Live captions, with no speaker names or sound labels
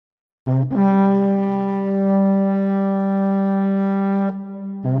Hey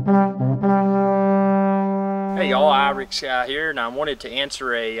y'all, IRIX Guy here, and I wanted to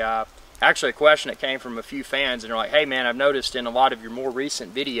answer actually a question that came from a few fans, and they're like, hey man, I've noticed in a lot of your more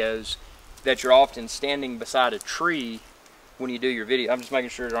recent videos that you're often standing beside a tree when you do your video. I'm just making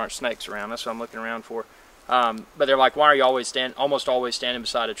sure there aren't snakes around, that's what I'm looking around for. But they're like, why are you almost always standing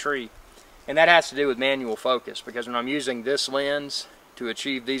beside a tree? And that has to do with manual focus, because when I'm using this lens to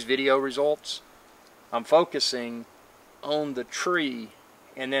achieve these video results, I'm focusing on the tree,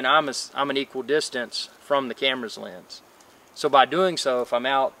 and then I'm an equal distance from the camera's lens. So by doing so, if I'm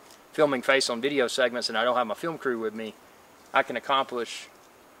out filming face on video segments and I don't have my film crew with me, I can accomplish...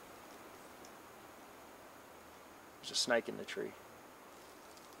 There's a snake in the tree.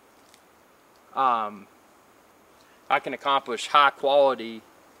 I can accomplish high quality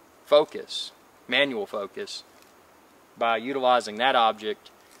focus, manual focus, by utilizing that object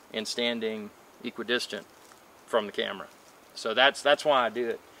and standing equidistant from the camera. So that's why I do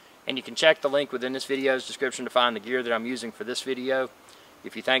it. And you can check the link within this video's description to find the gear that I'm using for this video.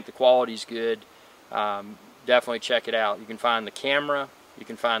 If you think the quality's good, definitely check it out. You can find the camera, you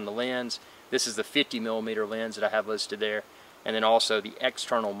can find the lens. This is the 50mm lens that I have listed there, and then also the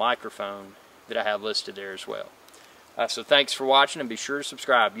external microphone that I have listed there as well. So thanks for watching, and be sure to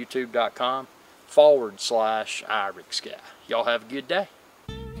subscribe, youtube.com/IRIX Guy. Y'all have a good day.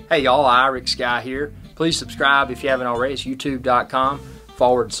 Hey y'all, IRIX Guy here. Please subscribe if you haven't already. It's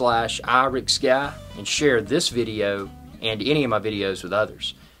youtube.com/IRIX Guy, and share this video and any of my videos with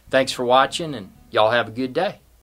others. Thanks for watching, and y'all have a good day.